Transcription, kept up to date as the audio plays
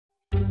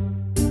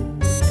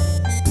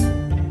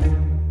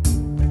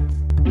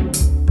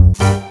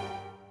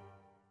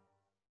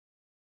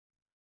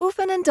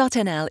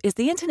Oefenen.nl is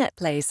the internet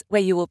place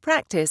where you will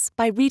practice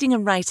by reading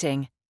and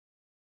writing.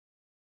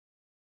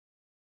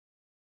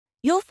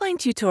 You'll find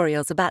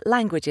tutorials about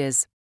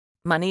languages,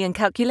 money and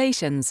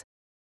calculations,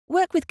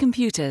 work with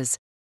computers,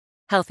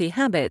 healthy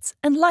habits,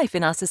 and life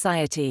in our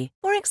society.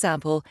 For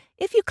example,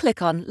 if you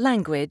click on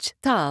Language,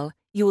 taal,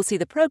 you will see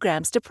the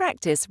programs to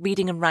practice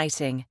reading and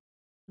writing.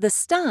 The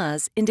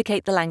stars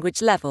indicate the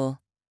language level.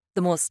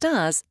 The more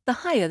stars,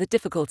 the higher the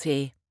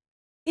difficulty.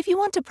 If you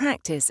want to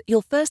practice,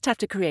 you'll first have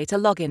to create a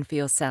login for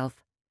yourself.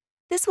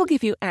 This will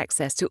give you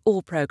access to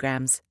all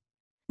programs.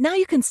 Now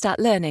you can start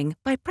learning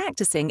by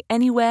practicing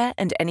anywhere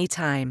and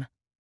anytime.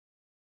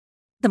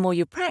 The more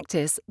you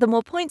practice, the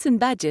more points and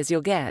badges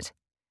you'll get.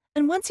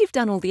 And once you've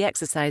done all the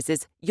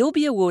exercises, you'll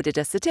be awarded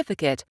a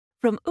certificate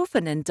from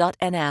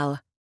Oefenen.nl.